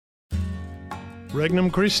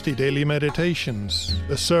Regnum Christi Daily Meditations,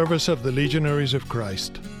 the service of the Legionaries of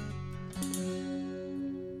Christ.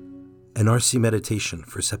 An RC Meditation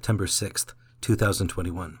for September 6th,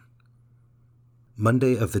 2021.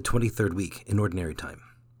 Monday of the 23rd week in Ordinary Time.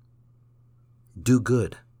 Do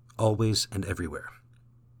good, always and everywhere.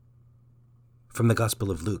 From the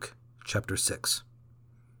Gospel of Luke, chapter 6.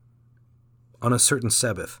 On a certain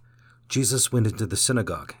Sabbath, Jesus went into the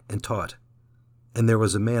synagogue and taught, and there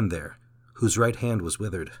was a man there whose right hand was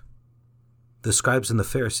withered. The scribes and the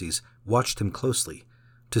Pharisees watched him closely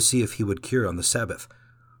to see if he would cure on the Sabbath,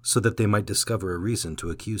 so that they might discover a reason to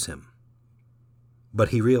accuse him. But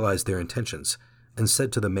he realized their intentions and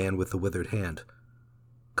said to the man with the withered hand,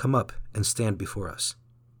 "Come up and stand before us."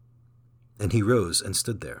 And he rose and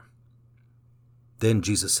stood there. Then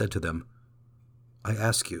Jesus said to them, "I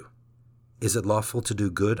ask you, is it lawful to do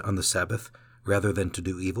good on the Sabbath rather than to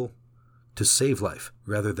do evil? To save life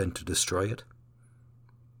rather than to destroy it?"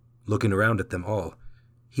 Looking around at them all,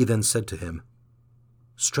 he then said to him,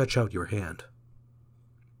 "Stretch out your hand."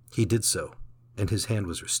 He did so, and his hand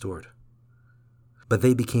was restored. But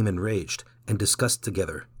they became enraged and discussed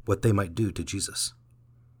together what they might do to Jesus.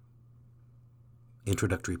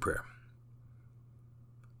 Introductory Prayer.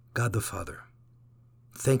 God the Father,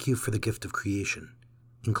 thank you for the gift of creation,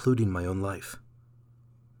 including my own life.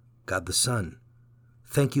 God the Son,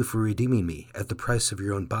 thank you for redeeming me at the price of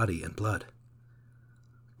your own body and blood.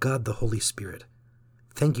 God the Holy Spirit,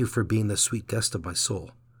 thank you for being the sweet guest of my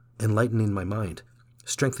soul, enlightening my mind,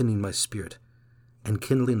 strengthening my spirit, and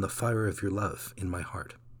kindling the fire of your love in my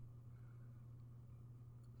heart.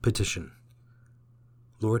 Petition.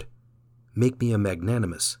 Lord, make me a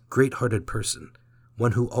magnanimous, great-hearted person,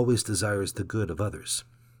 one who always desires the good of others.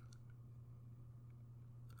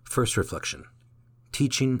 First reflection.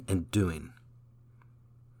 Teaching and doing.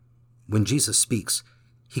 When Jesus speaks,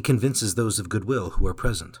 he convinces those of goodwill who are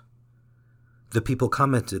present. The people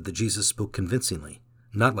commented that Jesus spoke convincingly,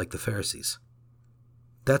 not like the Pharisees.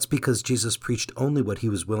 That's because Jesus preached only what he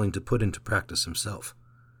was willing to put into practice himself.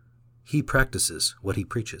 He practices what he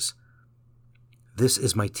preaches. This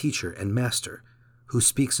is my teacher and master, who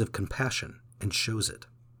speaks of compassion and shows it.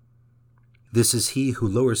 This is he who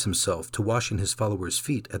lowers himself to washing his followers'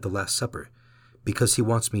 feet at the Last Supper, because he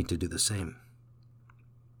wants me to do the same.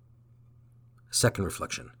 Second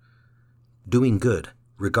reflection. Doing good,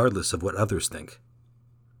 regardless of what others think.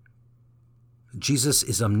 Jesus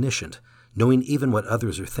is omniscient, knowing even what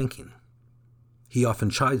others are thinking. He often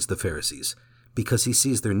chides the Pharisees because he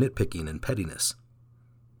sees their nitpicking and pettiness.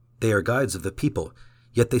 They are guides of the people,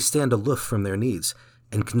 yet they stand aloof from their needs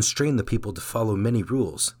and constrain the people to follow many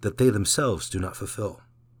rules that they themselves do not fulfill.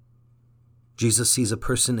 Jesus sees a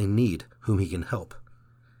person in need whom he can help.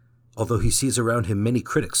 Although he sees around him many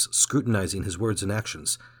critics scrutinizing his words and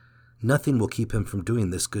actions, nothing will keep him from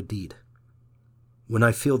doing this good deed. When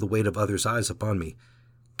I feel the weight of others' eyes upon me,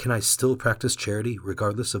 can I still practice charity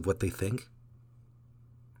regardless of what they think?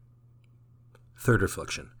 Third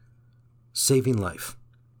reflection. Saving life.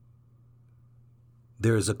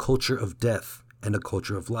 There is a culture of death and a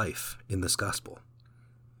culture of life in this gospel.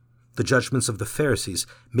 The judgments of the Pharisees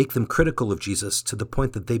make them critical of Jesus to the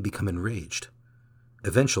point that they become enraged.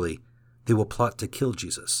 Eventually, they will plot to kill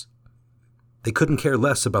Jesus. They couldn't care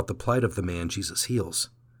less about the plight of the man Jesus heals.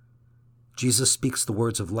 Jesus speaks the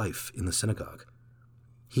words of life in the synagogue.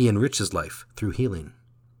 He enriches life through healing.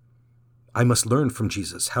 I must learn from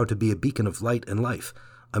Jesus how to be a beacon of light and life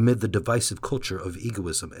amid the divisive culture of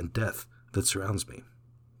egoism and death that surrounds me.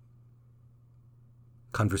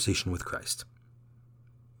 Conversation with Christ.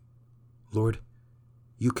 Lord,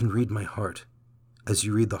 you can read my heart as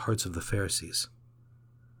you read the hearts of the Pharisees.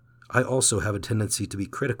 I also have a tendency to be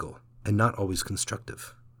critical and not always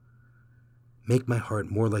constructive. Make my heart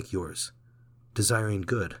more like yours, desiring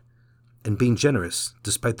good, and being generous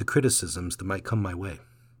despite the criticisms that might come my way.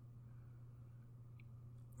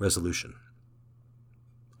 Resolution.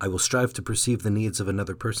 I will strive to perceive the needs of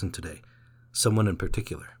another person today, someone in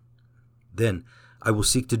particular. Then, I will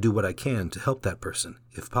seek to do what I can to help that person,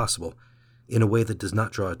 if possible, in a way that does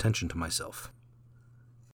not draw attention to myself.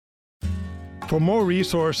 For more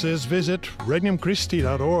resources, visit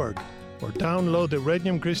regnumchristi.org or download the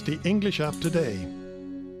Regnum Christi English app today.